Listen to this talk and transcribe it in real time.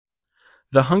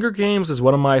The Hunger Games is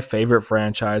one of my favorite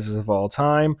franchises of all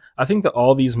time. I think that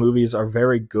all these movies are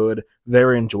very good,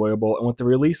 very enjoyable, and with the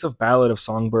release of Ballad of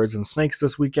Songbirds and Snakes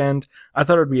this weekend, I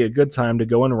thought it would be a good time to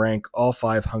go and rank all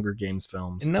five Hunger Games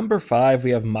films. In number five,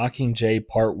 we have Mockingjay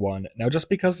Part 1. Now, just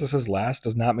because this is last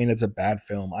does not mean it's a bad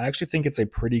film. I actually think it's a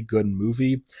pretty good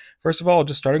movie. First of all,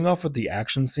 just starting off with the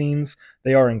action scenes,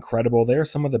 they are incredible. They are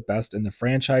some of the best in the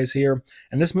franchise here,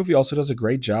 and this movie also does a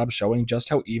great job showing just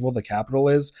how evil the Capitol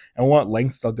is and what lengths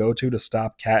they'll go to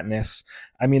stop Katniss.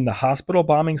 I mean, the hospital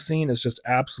bombing scene is just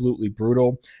absolutely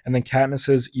brutal, and then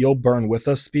Katniss's "You'll burn with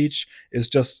us" speech is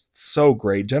just so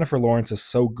great. Jennifer Lawrence is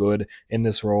so good in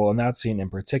this role, and that scene in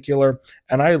particular.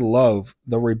 And I love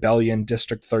the Rebellion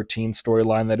District 13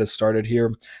 storyline that is started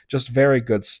here. Just very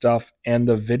good stuff. And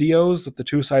the videos that the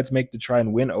two sides make to try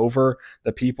and win over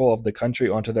the people of the country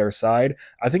onto their side,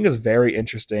 I think is very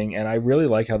interesting, and I really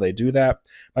like how they do that.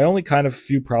 My only kind of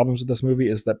few problems with this movie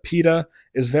is that PETA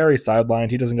is very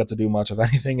sidelined. He doesn't get to do much of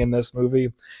anything in this movie.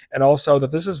 And also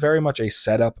that this is very much a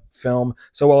setup film.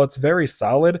 So while it's very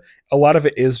solid, a lot of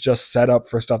it is just set up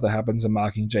for stuff that happens in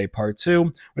Mockingjay Part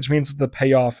 2, which means that the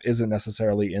payoff isn't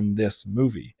necessarily in this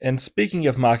movie. And speaking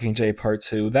of Mockingjay Part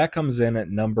 2, that comes in at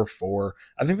number 4.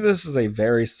 I think that this is a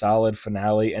very solid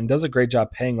finale and does a great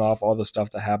job paying off all the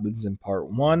stuff that happens in Part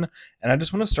 1. And I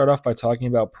just want to start off by talking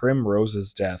about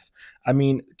Primrose's death. I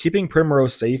mean, keeping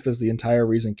Primrose safe is the entire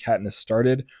reason Katniss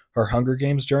started her Hunger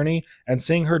Games journey, and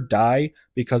seeing her die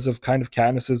because of kind of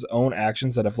Katniss's own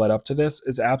actions that have led up to this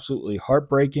is absolutely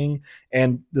heartbreaking.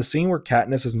 And the scene where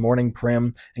Katniss is mourning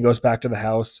Prim and goes back to the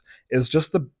house is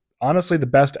just the honestly the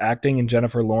best acting in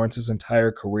Jennifer Lawrence's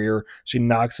entire career. She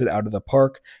knocks it out of the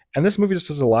park. And this movie just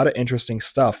does a lot of interesting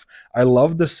stuff. I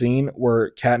love the scene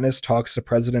where Katniss talks to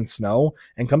President Snow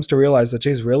and comes to realize that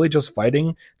she's really just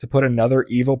fighting to put another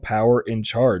evil power in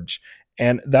charge.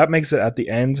 And that makes it at the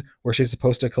end where she's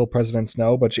supposed to kill President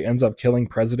Snow, but she ends up killing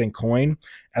President Coin.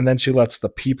 And then she lets the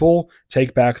people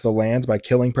take back the land by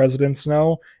killing President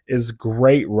Snow is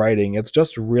great writing. It's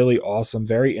just really awesome,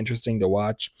 very interesting to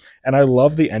watch. And I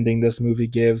love the ending this movie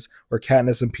gives where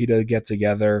Katniss and PETA get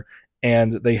together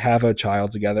and they have a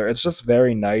child together. It's just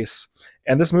very nice.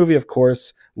 And this movie, of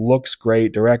course, looks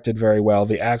great, directed very well.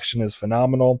 The action is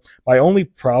phenomenal. My only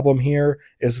problem here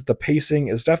is that the pacing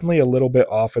is definitely a little bit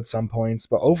off at some points,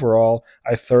 but overall,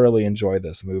 I thoroughly enjoy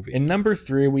this movie. In number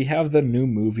 3, we have the new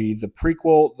movie, the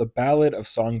prequel, The Ballad of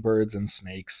Songbirds and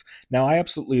Snakes. Now, I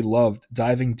absolutely loved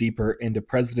diving deeper into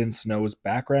President Snow's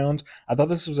background. I thought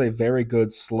this was a very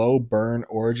good slow burn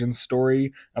origin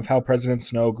story of how President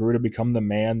Snow grew to become the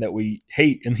man that we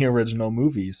hate in the original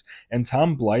movies. And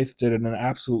Tom Blythe did an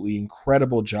absolutely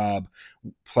incredible job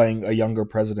playing a younger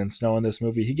President Snow in this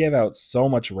movie. He gave out so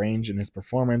much range in his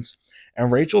performance.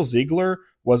 And Rachel Ziegler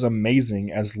was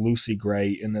amazing as Lucy Gray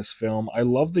in this film. I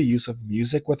love the use of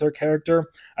music with her character.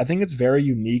 I think it's very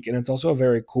unique, and it's also a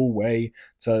very cool way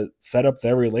to set up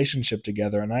their relationship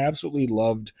together. And I absolutely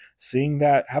loved seeing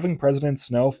that. Having President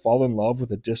Snow fall in love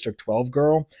with a District 12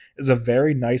 girl is a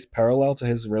very nice parallel to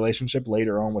his relationship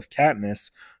later on with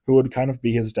Katniss, who would kind of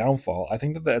be his downfall. I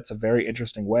think that that's a very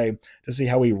interesting way to see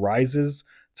how he rises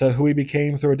to who he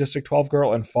became through a District 12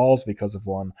 girl and falls because of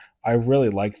one. I really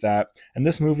like that. And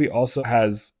this movie also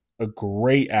has a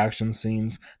great action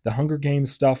scenes. The Hunger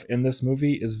Games stuff in this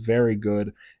movie is very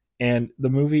good. And the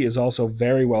movie is also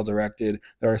very well directed.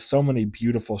 There are so many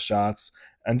beautiful shots.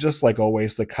 And just like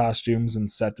always, the costumes and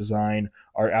set design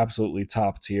are absolutely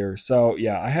top tier. So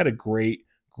yeah, I had a great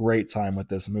time with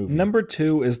this movie. Number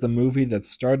 2 is the movie that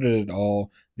started it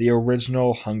all, the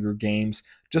original Hunger Games.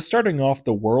 Just starting off,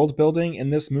 the world building in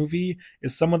this movie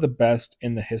is some of the best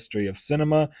in the history of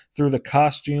cinema, through the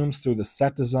costumes, through the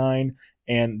set design,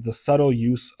 and the subtle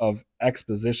use of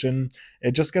exposition.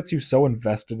 It just gets you so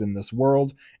invested in this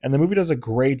world, and the movie does a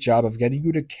great job of getting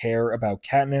you to care about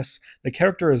Katniss. The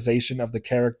characterization of the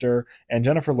character and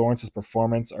Jennifer Lawrence's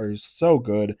performance are so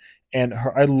good, and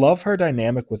I love her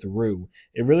dynamic with Rue.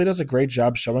 It really does a great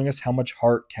job showing us how much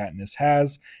heart Katniss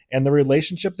has, and the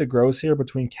relationship that grows here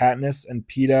between Katniss and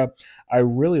PETA, I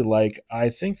really like. I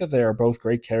think that they are both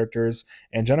great characters,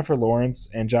 and Jennifer Lawrence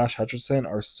and Josh Hutcherson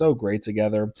are so great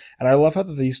together, and I love how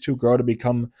these two grow to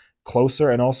become closer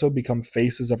and also become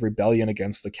faces of rebellion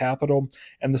against the Capitol.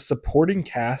 And the supporting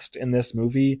cast in this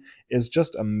movie is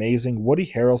just amazing. Woody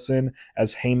Harrelson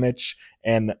as Haymitch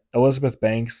and Elizabeth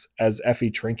Banks as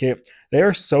Effie Trinket. They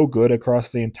are so good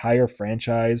across the entire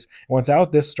franchise. And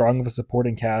without this strong of a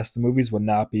supporting cast, the movies would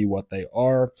not be what they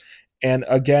are. And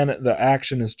again, the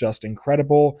action is just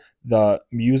incredible. The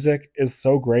music is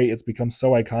so great, it's become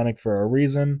so iconic for a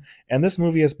reason, and this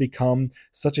movie has become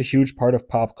such a huge part of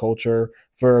pop culture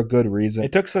for a good reason.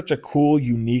 It took such a cool,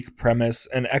 unique premise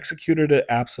and executed it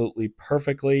absolutely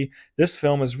perfectly. This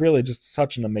film is really just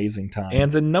such an amazing time.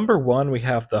 And in number one, we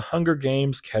have The Hunger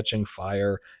Games Catching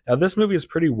Fire. Now, this movie is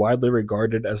pretty widely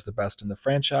regarded as the best in the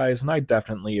franchise, and I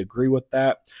definitely agree with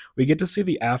that. We get to see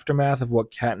the aftermath of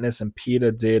what Katniss and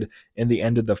Peeta did in the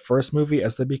end of the first movie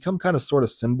as they become kind of sort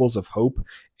of symbols of hope,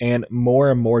 and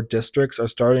more districts are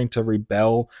starting to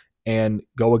rebel and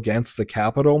go against the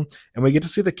Capitol. And we get to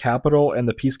see the Capitol and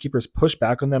the Peacekeepers push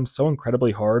back on them so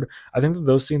incredibly hard. I think that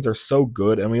those scenes are so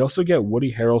good. And we also get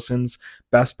Woody Harrelson's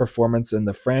best performance in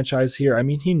the franchise here. I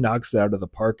mean, he knocks it out of the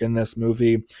park in this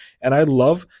movie. And I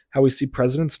love how we see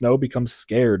President Snow become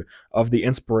scared of the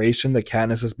inspiration that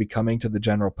Katniss is becoming to the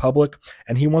general public.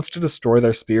 And he wants to destroy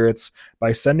their spirits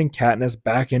by sending Katniss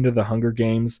back into the Hunger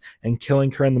Games and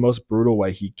killing her in the most brutal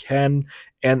way he can.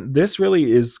 And this really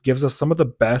gives us some of the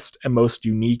best and most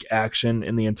unique action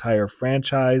in the entire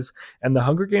franchise. And the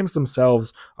Hunger Games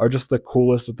themselves are just the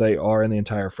coolest that they are in the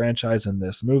entire franchise in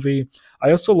this movie. I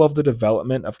also love the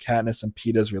development of Katniss and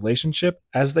Peeta's relationship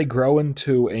as they grow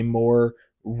into a more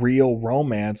real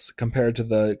romance compared to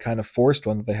the kind of forced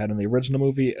one that they had in the original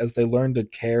movie, as they learn to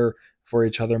care for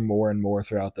each other more and more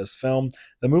throughout this film.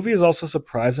 The movie is also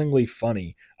surprisingly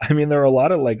funny. I mean, there are a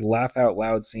lot of like laugh out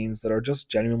loud scenes that are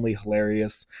just genuinely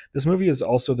hilarious. This movie is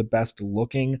also the best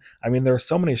looking. I mean, there are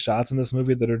so many shots in this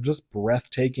movie that are just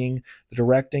breathtaking. The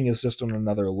directing is just on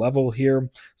another level here.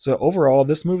 So overall,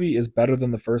 this movie is better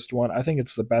than the first one. I think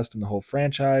it's the best in the whole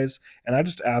franchise, and I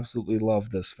just absolutely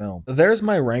love this film. There's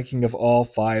my ranking of all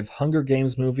 5 Hunger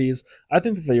Games movies. I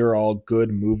think that they are all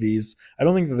good movies. I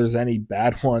don't think that there's any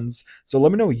bad ones. So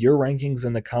let me know your rankings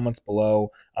in the comments below.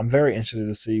 I'm very interested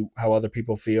to see how other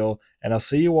people feel, and I'll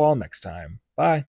see you all next time. Bye.